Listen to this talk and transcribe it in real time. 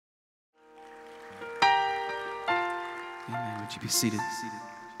Would you be seated?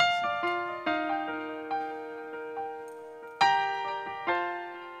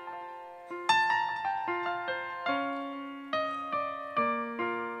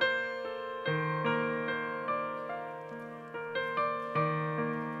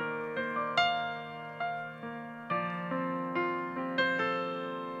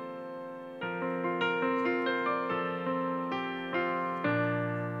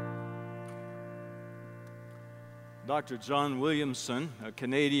 Dr. John Williamson, a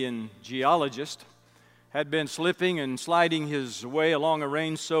Canadian geologist, had been slipping and sliding his way along a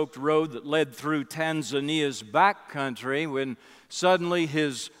rain-soaked road that led through Tanzania's backcountry when suddenly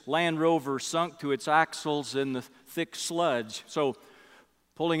his Land Rover sunk to its axles in the thick sludge. So,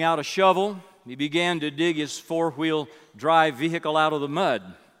 pulling out a shovel, he began to dig his four-wheel drive vehicle out of the mud.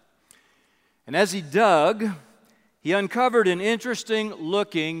 And as he dug, he uncovered an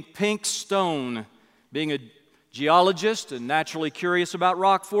interesting-looking pink stone. Being a geologist and naturally curious about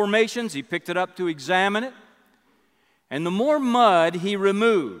rock formations, he picked it up to examine it. And the more mud he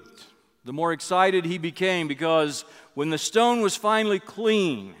removed, the more excited he became, because when the stone was finally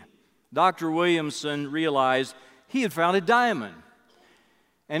clean, Dr. Williamson realized he had found a diamond.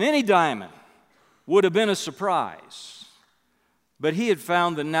 And any diamond would have been a surprise. But he had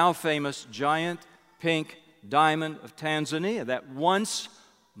found the now famous giant pink diamond of Tanzania. That once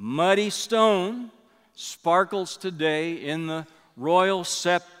muddy stone sparkles today in the royal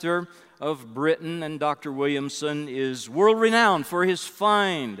scepter of Britain, and Dr. Williamson is world-renowned for his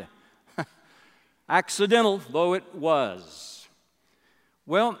find, accidental though it was.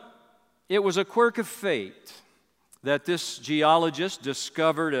 Well, it was a quirk of fate that this geologist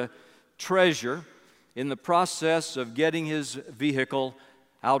discovered a treasure in the process of getting his vehicle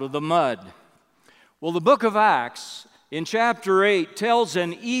out of the mud. Well, the book of Acts in chapter 8 tells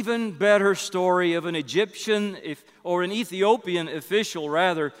an even better story of an Egyptian, or an Ethiopian official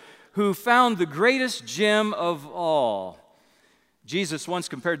rather, who found the greatest gem of all. Jesus once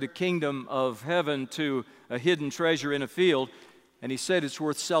compared the kingdom of heaven to a hidden treasure in a field, and he said it's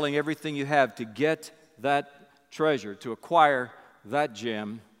worth selling everything you have to get that treasure, to acquire that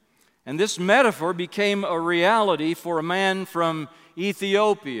gem. And this metaphor became a reality for a man from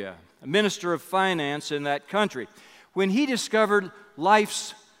Ethiopia, a minister of finance in that country, when he discovered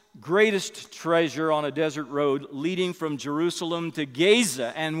life's greatest treasure on a desert road leading from Jerusalem to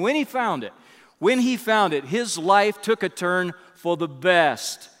Gaza. And when he found it, his life took a turn for the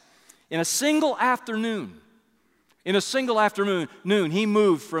best. In a single afternoon, he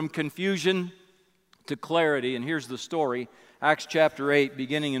moved from confusion to clarity. And here's the story, Acts chapter 8,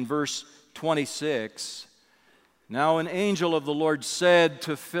 beginning in verse 26. Now an angel of the Lord said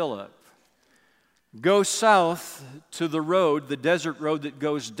to Philip, "Go south to the road, the desert road that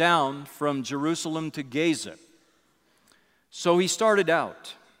goes down from Jerusalem to Gaza." So he started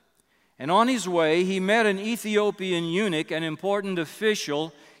out. And on his way, he met an Ethiopian eunuch, an important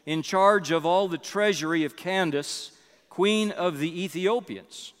official in charge of all the treasury of Candace, queen of the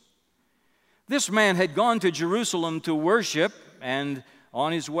Ethiopians. This man had gone to Jerusalem to worship, and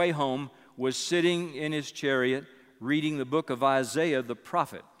on his way home was sitting in his chariot reading the book of Isaiah the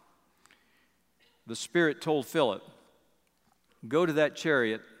prophet. The Spirit told Philip, "Go to that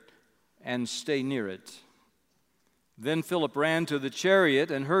chariot and stay near it." Then Philip ran to the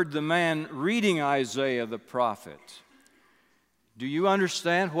chariot and heard the man reading Isaiah the prophet. "Do you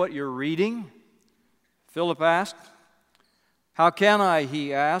understand what you're reading?" Philip asked. "How can I,"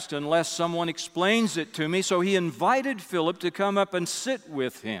 he asked, "unless someone explains it to me?" So he invited Philip to come up and sit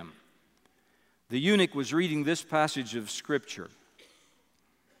with him. The eunuch was reading this passage of Scripture.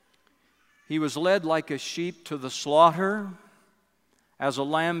 "He was led like a sheep to the slaughter. As a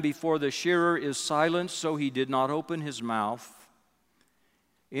lamb before the shearer is silent, so he did not open his mouth.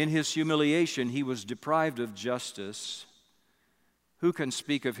 In his humiliation, he was deprived of justice. Who can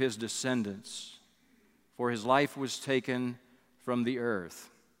speak of his descendants? For his life was taken from the earth."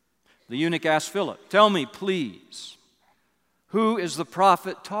 The eunuch asked Philip, "Tell me, please, who is the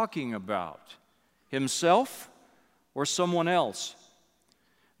prophet talking about? Himself or someone else?"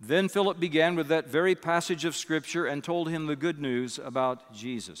 Then Philip began with that very passage of Scripture and told him the good news about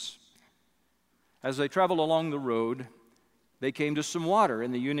Jesus. As they traveled along the road, they came to some water,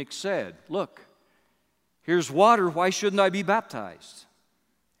 and the eunuch said, "Look, here's water. Why shouldn't I be baptized?"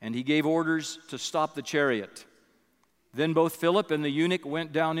 And he gave orders to stop the chariot. Then both Philip and the eunuch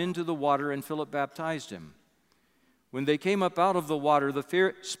went down into the water, and Philip baptized him. When they came up out of the water,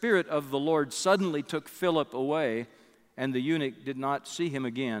 the Spirit of the Lord suddenly took Philip away, and the eunuch did not see him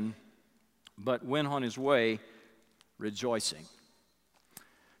again, but went on his way rejoicing.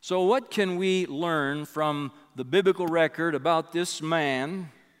 So what can we learn from the biblical record about this man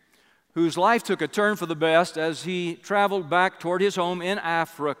whose life took a turn for the best as he traveled back toward his home in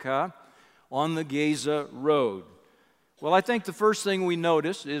Africa on the Gaza Road. Well, I think the first thing we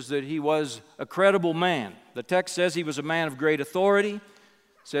notice is that he was a credible man. The text says he was a man of great authority,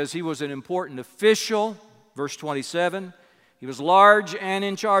 says he was an important official, verse 27. He was large and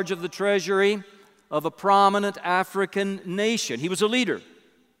in charge of the treasury of a prominent African nation. He was a leader.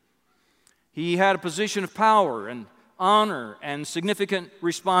 He had a position of power and honor and significant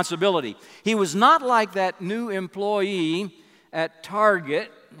responsibility. He was not like that new employee at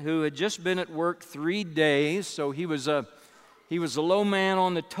Target who had just been at work 3 days, so he was a low man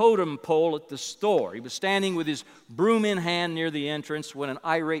on the totem pole at the store. He was standing with his broom in hand near the entrance when an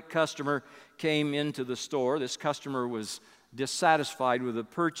irate customer came into the store. This customer was dissatisfied with the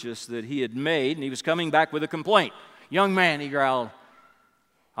purchase that he had made, and he was coming back with a complaint. "Young man," he growled,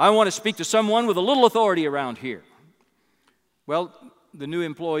 "I want to speak to someone with a little authority around here." Well, the new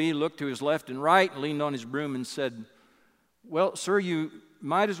employee looked to his left and right and leaned on his broom and said, "Well, sir, you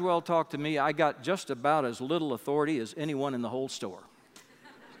might as well talk to me. I got just about as little authority as anyone in the whole store."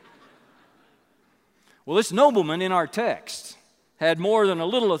 Well, this nobleman in our text had more than a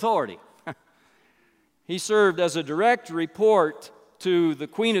little authority. He served as a direct report to the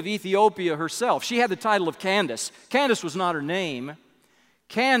Queen of Ethiopia herself. She had the title of Candace. Candace was not her name.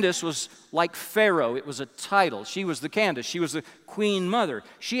 Candace was like Pharaoh. It was a title. She was the Candace. She was the queen mother.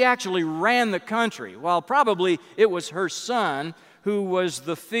 She actually ran the country, while probably it was her son who was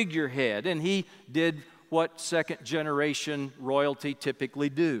the figurehead, and he did what second-generation royalty typically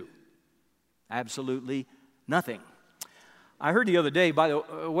do. Absolutely nothing. I heard the other day, by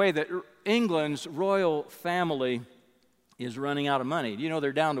the way, that England's royal family is running out of money. You know,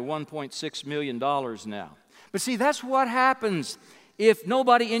 they're down to $1.6 million now. But see, that's what happens if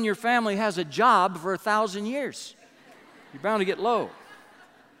nobody in your family has a job for 1,000 years. You're bound to get low.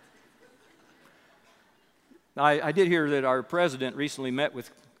 I did hear that our president recently met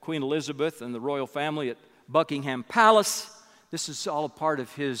with Queen Elizabeth and the royal family at Buckingham Palace. This is all a part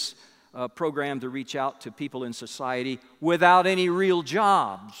of his program to reach out to people in society without any real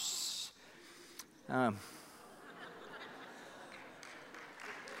jobs.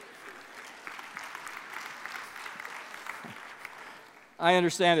 I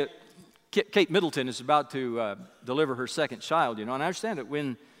understand that Kate Middleton is about to deliver her second child, and I understand that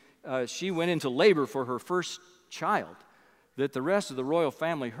when she went into labor for her first child, that the rest of the royal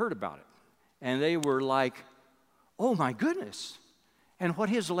family heard about it, and they were like, "Oh my goodness, and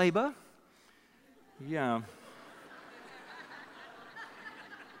what is labor?" Yeah.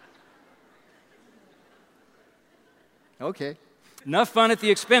 Okay. Enough fun at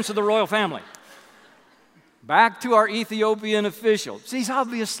the expense of the royal family. Back to our Ethiopian official. He's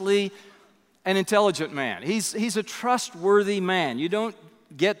obviously an intelligent man. He's a trustworthy man. You don't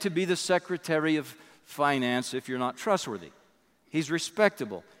get to be the Secretary of Finance if you're not trustworthy. He's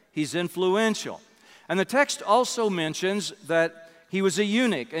respectable. He's influential. And the text also mentions that he was a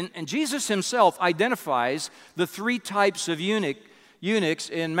eunuch. And Jesus himself identifies the 3 types of eunuchs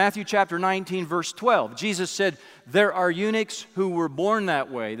in Matthew chapter 19, verse 12. Jesus said, there are eunuchs who were born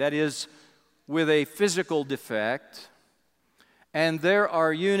that way, that is, with a physical defect, and there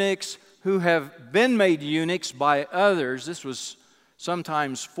are eunuchs who have been made eunuchs by others. This was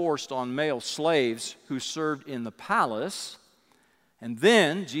sometimes forced on male slaves who served in the palace. And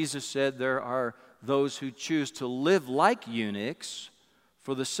then Jesus said there are those who choose to live like eunuchs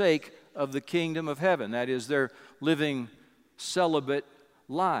for the sake of the kingdom of heaven. That is, they're living celibate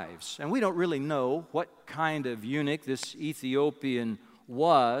lives. And we don't really know what kind of eunuch this Ethiopian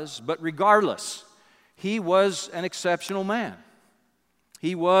was, but regardless, he was an exceptional man.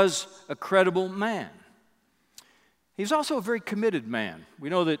 He was a credible man. He was also a very committed man. We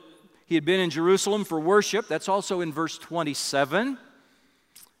know that he had been in Jerusalem for worship. That's also in verse 27.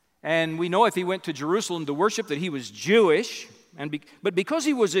 And we know if he went to Jerusalem to worship that he was Jewish. But because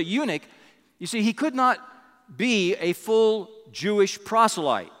he was a eunuch, you see, he could not be a full Jewish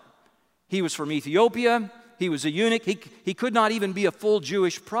proselyte. He was from Ethiopia. He was a eunuch. He could not even be a full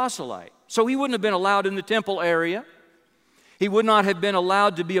Jewish proselyte. So he wouldn't have been allowed in the temple area. He would not have been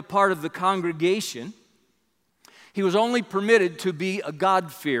allowed to be a part of the congregation. He was only permitted to be a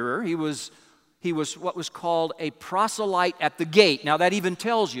God-fearer. He was what was called a proselyte at the gate. Now that even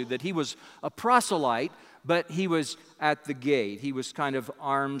tells you that he was a proselyte, but he was at the gate. He was kind of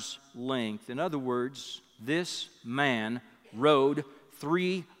arm's length. In other words, this man rode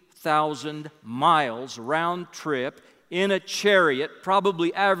 3,000 miles round trip in a chariot,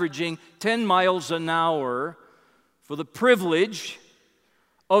 probably averaging 10 miles an hour, for the privilege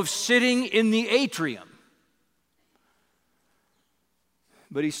of sitting in the atrium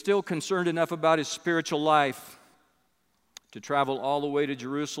But he's still concerned enough about his spiritual life to travel all the way to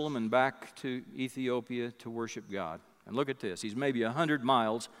Jerusalem and back to Ethiopia to worship God. And look at this. He's maybe 100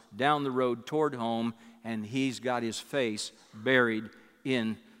 miles down the road toward home, and he's got his face buried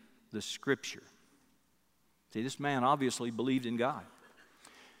in the Scripture. See, this man obviously believed in God.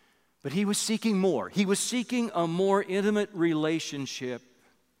 But he was seeking more. He was seeking a more intimate relationship.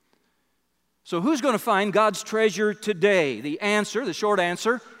 So who's going to find God's treasure today? The answer, the short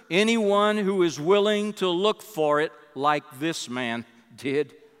answer, anyone who is willing to look for it like this man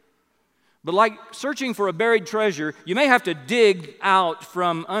did. But like searching for a buried treasure, you may have to dig out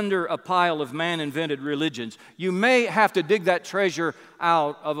from under a pile of man-invented religions. You may have to dig that treasure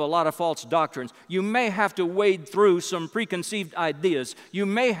out of a lot of false doctrines. You may have to wade through some preconceived ideas. You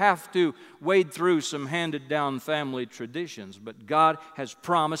may have to wade through some handed-down family traditions. But God has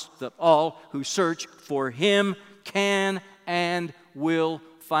promised that all who search for Him can and will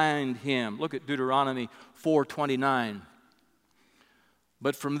find Him. Look at Deuteronomy 4:29.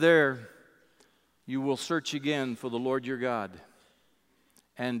 But from there you will search again for the Lord your God.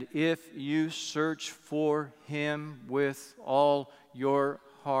 And if you search for Him with all your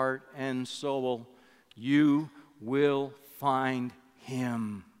heart and soul, you will find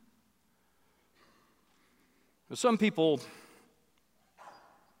Him. Some people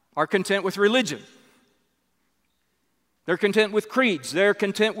are content with religion. They're content with creeds. They're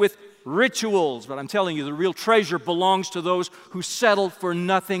content with rituals. But I'm telling you, the real treasure belongs to those who settle for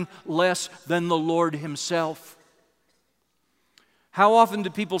nothing less than the Lord Himself. How often do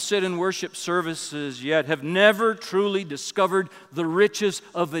people sit in worship services yet have never truly discovered the riches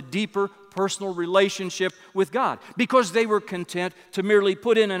of a deeper personal relationship with God? Because they were content to merely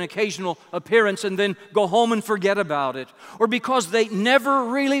put in an occasional appearance and then go home and forget about it. Or because they never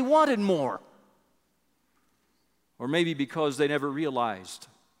really wanted more. Or maybe because they never realized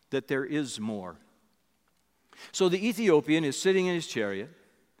that there is more. So the Ethiopian is sitting in his chariot.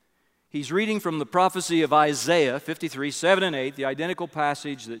 He's reading from the prophecy of Isaiah 53, 7 and 8, the identical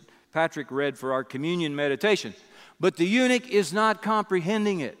passage that Patrick read for our communion meditation. But the eunuch is not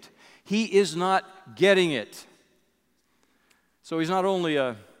comprehending it. He is not getting it. So he's not only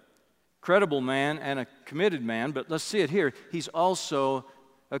a credible man and a committed man, but let's see it here. He's also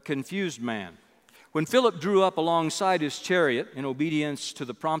a confused man. When Philip drew up alongside his chariot in obedience to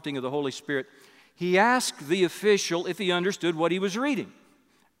the prompting of the Holy Spirit, he asked the official if he understood what he was reading.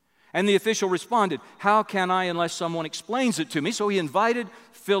 And the official responded, "How can I unless someone explains it to me?" So he invited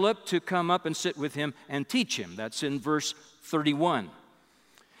Philip to come up and sit with him and teach him. That's in verse 31.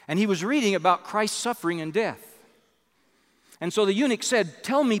 And he was reading about Christ's suffering and death. And so the eunuch said,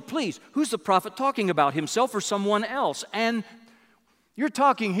 "Tell me, please, who's the prophet talking about, himself or someone else?" And you're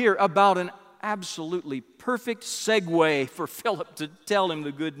talking here about an absolutely perfect segue for Philip to tell him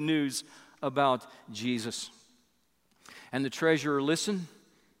the good news about Jesus. And the treasurer listened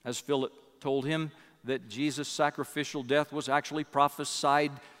as Philip told him that Jesus' sacrificial death was actually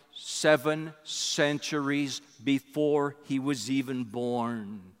prophesied 7 centuries before he was even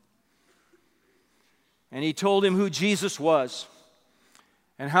born. And he told him who Jesus was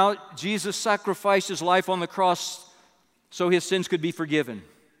and how Jesus sacrificed his life on the cross so his sins could be forgiven.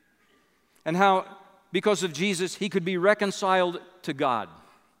 And how, because of Jesus, he could be reconciled to God.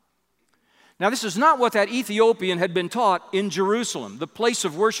 Now, this is not what that Ethiopian had been taught in Jerusalem, the place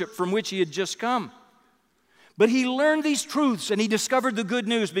of worship from which he had just come. But he learned these truths and he discovered the good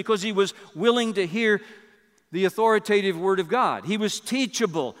news because he was willing to hear the authoritative Word of God. He was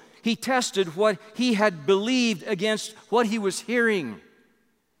teachable. He tested what he had believed against what he was hearing.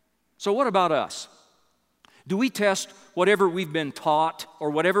 So what about us? Do we test whatever we've been taught or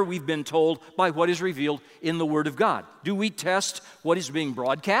whatever we've been told by what is revealed in the Word of God? Do we test what is being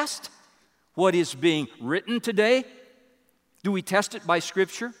broadcast? What is being written today? Do we test it by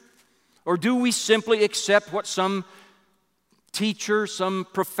Scripture? Or do we simply accept what some teacher, some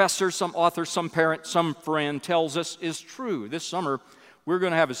professor, some author, some parent, some friend tells us is true? This summer, we're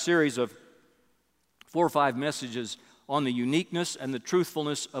going to have a series of 4 or 5 messages on the uniqueness and the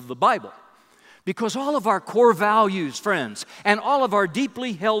truthfulness of the Bible. Because all of our core values, friends, and all of our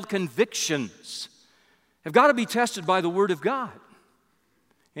deeply held convictions have got to be tested by the Word of God.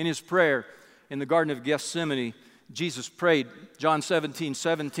 In His prayer in the Garden of Gethsemane, Jesus prayed, John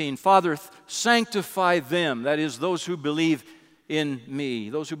 17:17, "Father, sanctify them," that is, those who believe in me,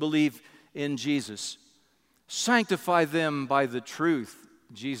 those who believe in Jesus. "Sanctify them by the truth."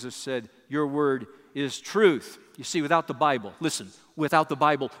 Jesus said, "Your word is truth." You see, without the Bible, listen, without the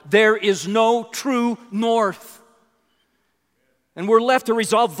Bible, there is no true north. And we're left to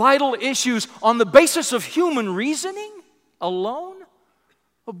resolve vital issues on the basis of human reasoning alone.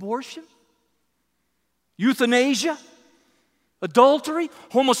 abortion, euthanasia, adultery,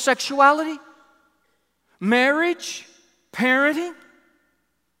 homosexuality, marriage, parenting,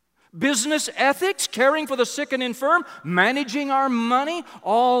 business ethics, caring for the sick and infirm, managing our money.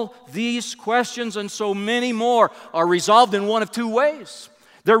 All these questions and so many more are resolved in one of two ways.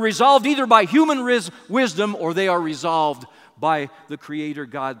 They're resolved either by human wisdom, or they are resolved by the Creator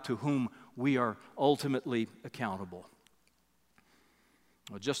God, to whom we are ultimately accountable.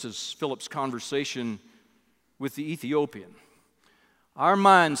 Well, just as Philip's conversation with the Ethiopian, our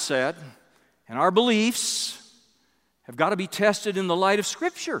mindset and our beliefs have got to be tested in the light of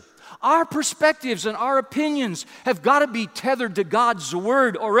Scripture. Our perspectives and our opinions have got to be tethered to God's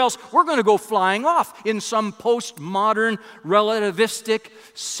Word, or else we're going to go flying off in some postmodern, relativistic,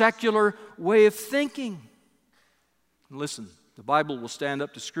 secular way of thinking. Listen, the Bible will stand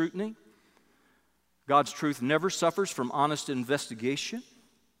up to scrutiny. God's truth never suffers from honest investigation.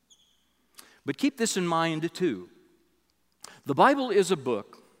 But keep this in mind too. The Bible is a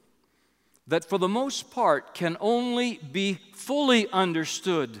book that for the most part can only be fully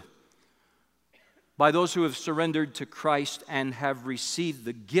understood by those who have surrendered to Christ and have received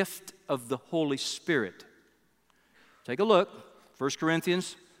the gift of the Holy Spirit. Take a look. 1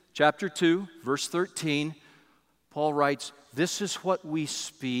 Corinthians chapter 2, verse 13. Paul writes, "This is what we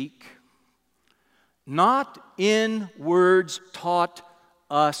speak, not in words taught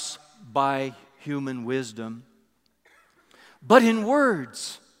us by human wisdom, but in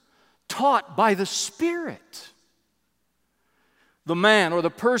words taught by the Spirit." The man or the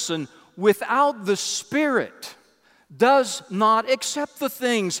person without the Spirit does not accept the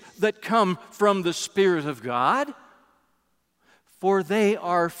things that come from the Spirit of God, for they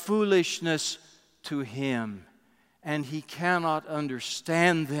are foolishness to him, and he cannot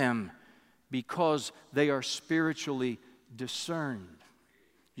understand them because they are spiritually discerned.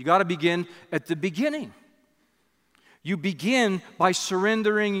 You got to begin at the beginning. You begin by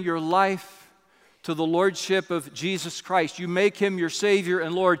surrendering your life to the Lordship of Jesus Christ. You make Him your Savior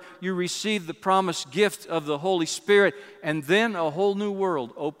and Lord. You receive the promised gift of the Holy Spirit, and then a whole new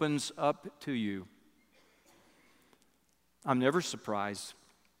world opens up to you. I'm never surprised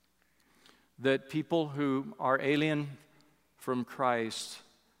that people who are alien from Christ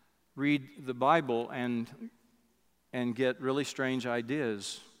read the Bible and get really strange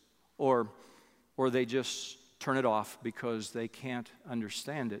ideas, or they just turn it off because they can't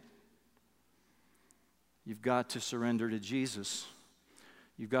understand it. You've got to surrender to Jesus.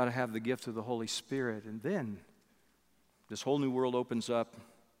 You've got to have the gift of the Holy Spirit, and then this whole new world opens up.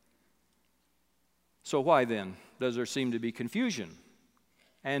 So why then does there seem to be confusion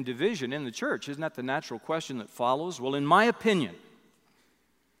and division in the church? Isn't that the natural question that follows? Well, in my opinion,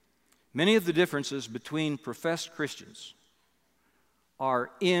 many of the differences between professed Christians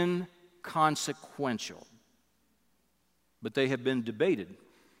are inconsequential, but they have been debated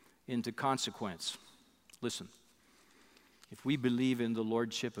into consequence. Listen, if we believe in the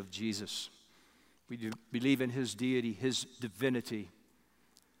Lordship of Jesus, we do believe in His deity, His divinity,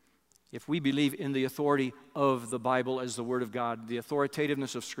 if we believe in the authority of the Bible as the Word of God, the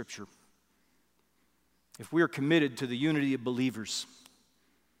authoritativeness of Scripture, if we are committed to the unity of believers,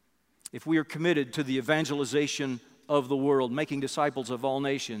 if we are committed to the evangelization of the world, making disciples of all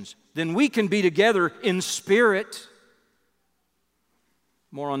nations, then we can be together in spirit.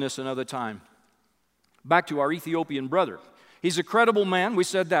 More on this another time. Back to our Ethiopian brother. He's a credible man, we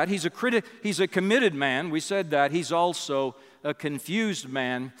said that. He's a committed man, we said that. He's also a confused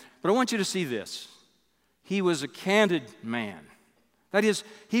man. But I want you to see this. He was a candid man. That is,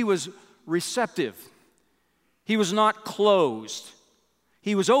 he was receptive. He was not closed.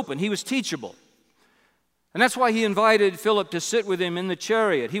 He was open. He was teachable. And that's why he invited Philip to sit with him in the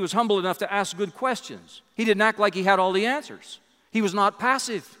chariot. He was humble enough to ask good questions. He didn't act like he had all the answers. He was not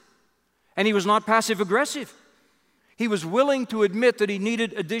passive. And he was not passive-aggressive. He was willing to admit that he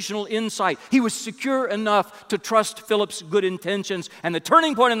needed additional insight. He was secure enough to trust Philip's good intentions. And the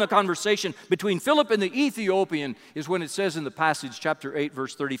turning point in the conversation between Philip and the Ethiopian is when it says in the passage, chapter 8,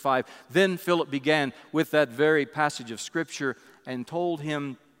 verse 35, "Then Philip began with that very passage of Scripture and told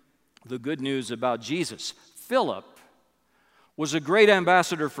him the good news about Jesus." Philip was a great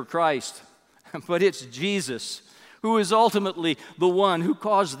ambassador for Christ, but it's Jesus who is ultimately the one who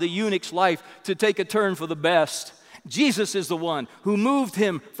caused the eunuch's life to take a turn for the best. Jesus is the one who moved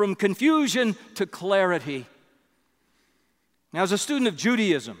him from confusion to clarity. Now, as a student of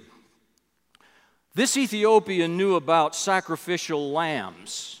Judaism, this Ethiopian knew about sacrificial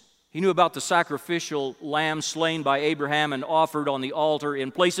lambs He knew about the sacrificial lamb slain by Abraham and offered on the altar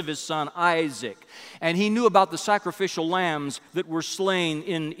in place of his son Isaac. And he knew about the sacrificial lambs that were slain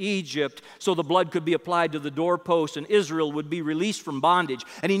in Egypt so the blood could be applied to the doorpost and Israel would be released from bondage.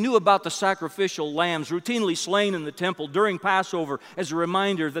 And he knew about the sacrificial lambs routinely slain in the temple during Passover as a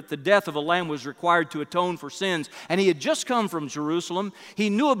reminder that the death of a lamb was required to atone for sins. And he had just come from Jerusalem. He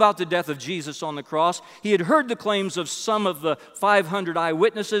knew about the death of Jesus on the cross. He had heard the claims of some of the 500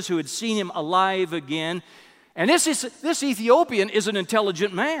 eyewitnesses who had seen him alive again. And this Ethiopian is an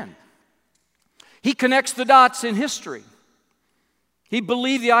intelligent man. He connects the dots in history. He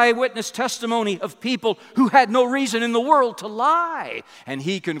believed the eyewitness testimony of people who had no reason in the world to lie. And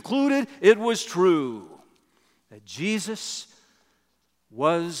he concluded it was true, that Jesus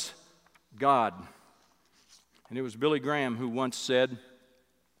was God. And it was Billy Graham who once said,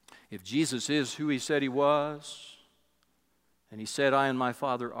 if Jesus is who he said he was, and he said, I and my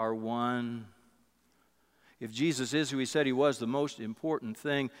Father are one. If Jesus is who he said he was, the most important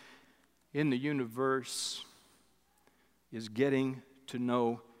thing in the universe is getting to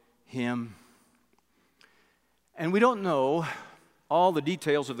know him. And we don't know all the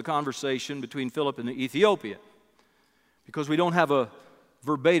details of the conversation between Philip and the Ethiopian because we don't have a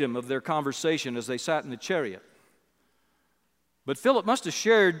verbatim of their conversation as they sat in the chariot. But Philip must have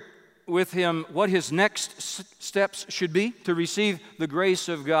shared with him what his next steps should be to receive the grace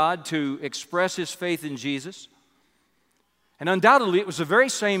of God, to express his faith in Jesus. And undoubtedly, it was the very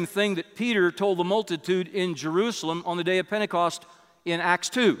same thing that Peter told the multitude in Jerusalem on the day of Pentecost in Acts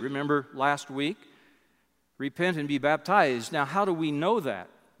 2. Remember last week? Repent and be baptized. Now, how do we know that?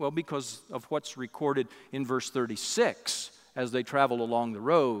 Well, because of what's recorded in verse 36. As they traveled along the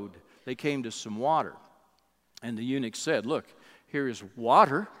road, they came to some water. And the eunuch said, look, here is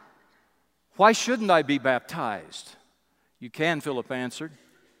water. Why shouldn't I be baptized? You can, Philip answered,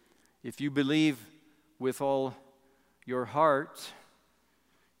 if you believe with all your heart.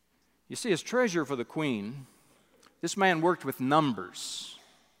 You see, as treasurer for the queen, this man worked with numbers.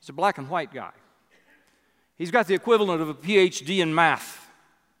 He's a black and white guy. He's got the equivalent of a PhD in math.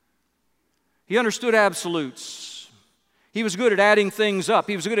 He understood absolutes. He was good at adding things up.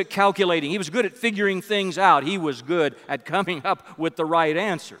 He was good at calculating. He was good at figuring things out. He was good at coming up with the right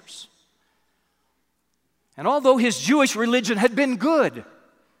answers. And although his Jewish religion had been good,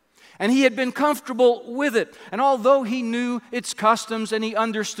 and he had been comfortable with it, and although he knew its customs and he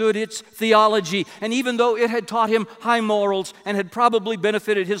understood its theology, and even though it had taught him high morals and had probably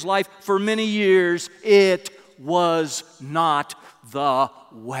benefited his life for many years, it was not the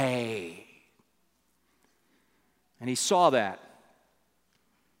way. And he saw that.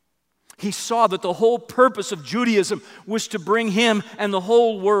 He saw that the whole purpose of Judaism was to bring him and the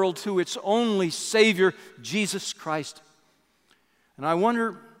whole world to its only Savior, Jesus Christ. And I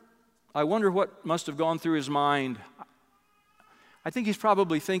wonder what must have gone through his mind. I think he's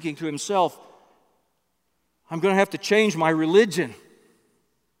probably thinking to himself, I'm going to have to change my religion.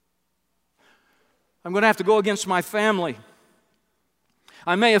 I'm going to have to go against my family.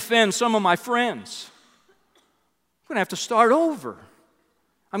 I may offend some of my friends. I'm going to have to start over.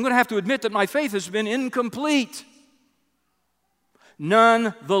 I'm going to have to admit that my faith has been incomplete.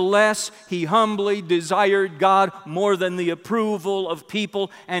 Nonetheless, he humbly desired God more than the approval of people,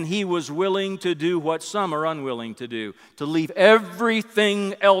 and he was willing to do what some are unwilling to do, to leave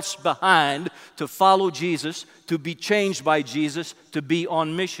everything else behind, to follow Jesus, to be changed by Jesus, to be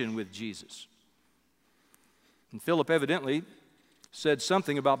on mission with Jesus. And Philip evidently said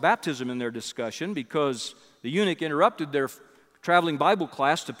something about baptism in their discussion because the eunuch interrupted their traveling Bible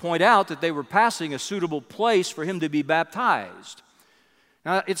class to point out that they were passing a suitable place for him to be baptized.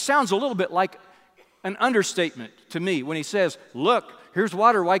 Now, it sounds a little bit like an understatement to me when he says, look, here's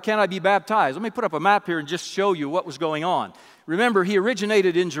water, why can't I be baptized? Let me put up a map here and just show you what was going on. Remember, he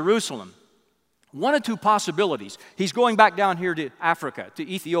originated in Jerusalem. One of two possibilities. He's going back down here to Africa, to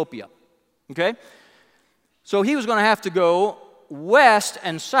Ethiopia. Okay? So he was going to have to go west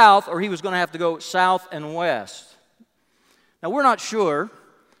and south, or he was going to have to go south and west. Now, we're not sure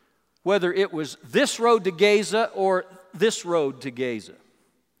whether it was this road to Gaza or this road to Gaza.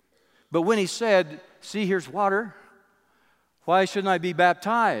 But when he said, see, here's water, why shouldn't I be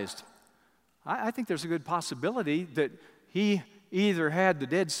baptized? I think there's a good possibility that he either had the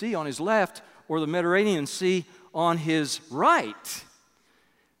Dead Sea on his left or the Mediterranean Sea on his right.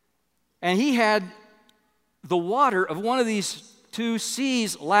 And he had the water of one of these two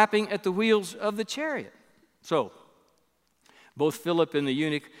seas lapping at the wheels of the chariot. So, Both Philip and the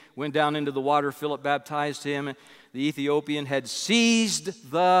eunuch went down into the water. Philip baptized him. The Ethiopian had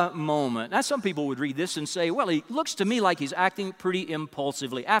seized the moment. Now, some people would read this and say, well, he looks to me like he's acting pretty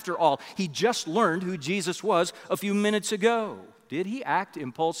impulsively. After all, he just learned who Jesus was a few minutes ago. Did he act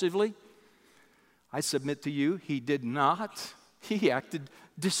impulsively? I submit to you, he did not. He acted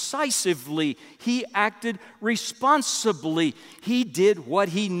decisively. He acted responsibly. He did what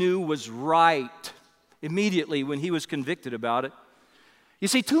he knew was right immediately when he was convicted about it. You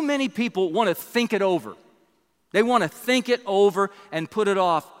see, too many people want to think it over. They want to think it over and put it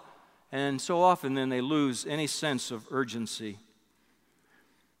off. And so often then they lose any sense of urgency.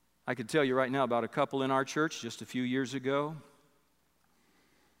 I could tell you right now about a couple in our church just a few years ago.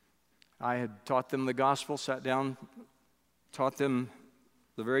 I had taught them the gospel, sat down, taught them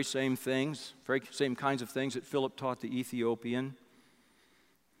the very same things, very same kinds of things that Philip taught the Ethiopian.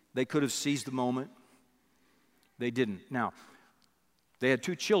 They could have seized the moment. They didn't. Now, they had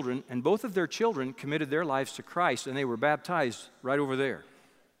two children, and both of their children committed their lives to Christ, and they were baptized right over there.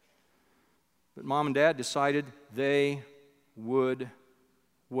 But Mom and Dad decided they would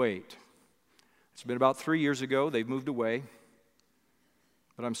wait. It's been about 3 years ago. They've moved away.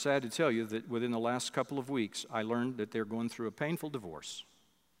 But I'm sad to tell you that within the last couple of weeks, I learned that they're going through a painful divorce,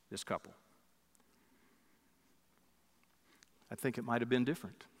 this couple. I think it might have been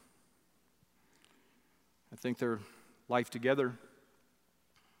different. I think their life together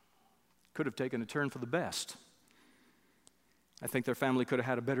could have taken a turn for the best. I think their family could have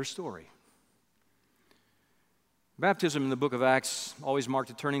had a better story. Baptism in the book of Acts always marked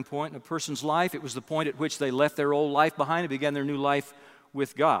a turning point in a person's life. It was the point at which they left their old life behind and began their new life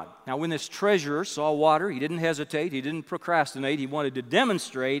with God. Now, when this treasurer saw water, he didn't hesitate, he didn't procrastinate, he wanted to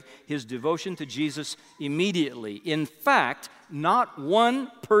demonstrate his devotion to Jesus immediately. In fact, not one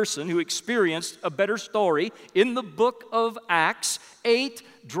person who experienced a better story in the book of Acts ate,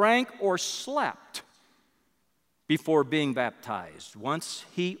 drank, or slept before being baptized once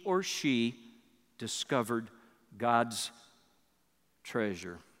he or she discovered God's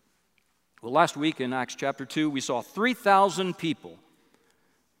treasure. Well, last week in Acts chapter 2, we saw 3,000 people,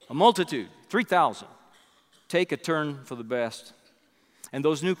 a multitude, 3,000, take a turn for the best. And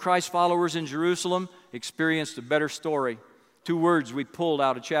those new Christ followers in Jerusalem experienced a better story. Two words we pulled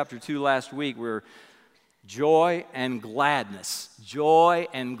out of chapter 2 last week were joy and gladness. Joy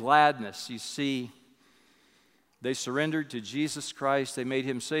and gladness. You see, they surrendered to Jesus Christ. They made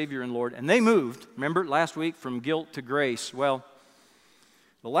him Savior and Lord. And they moved, remember last week, from guilt to grace. Well,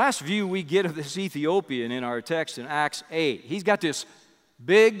 the last view we get of this Ethiopian in our text in Acts 8, he's got this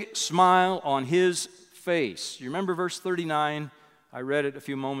big smile on his face. You remember verse 39? I read it a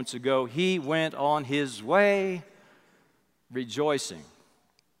few moments ago. He went on his way rejoicing.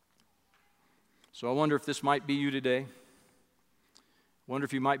 So I wonder if this might be you today. I wonder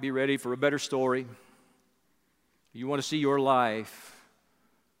if you might be ready for a better story. You want to see your life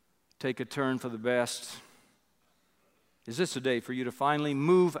take a turn for the best. Is this a day for you to finally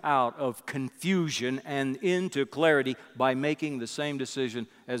move out of confusion and into clarity by making the same decision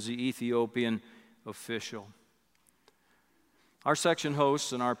as the Ethiopian official? Our section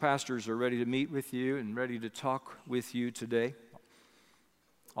hosts and our pastors are ready to meet with you and ready to talk with you today.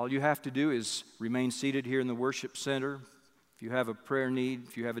 All you have to do is remain seated here in the worship center. If you have a prayer need,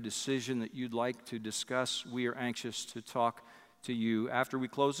 if you have a decision that you'd like to discuss, we are anxious to talk to you. After we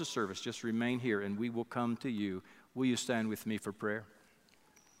close the service, just remain here and we will come to you. Will you stand with me for prayer?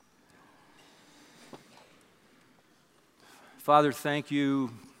 Father, thank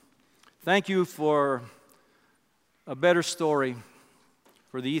you. Thank you for a better story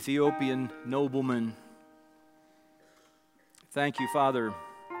for the Ethiopian nobleman. Thank you, Father,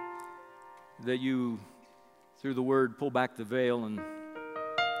 that you, through the word, pull back the veil and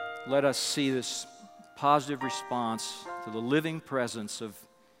let us see this positive response to the living presence of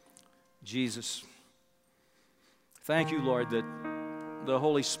Jesus. Thank you, Lord, that the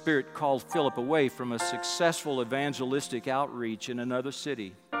Holy Spirit called Philip away from a successful evangelistic outreach in another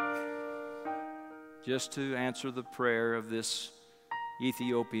city just to answer the prayer of this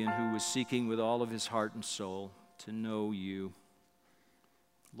Ethiopian who was seeking with all of his heart and soul to know you.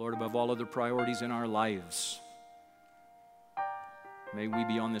 Lord, above all other priorities in our lives, may we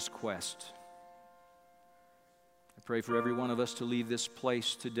be on this quest. I pray for every one of us to leave this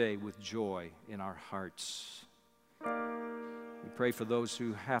place today with joy in our hearts. We pray for those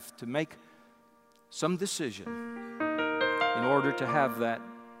who have to make some decision in order to have that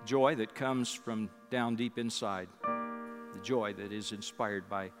joy that comes from down deep inside, the joy that is inspired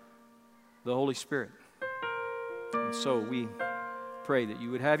by the Holy Spirit. And so we pray that you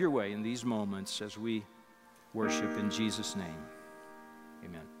would have your way in these moments as we worship in Jesus' name.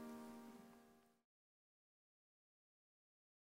 Amen.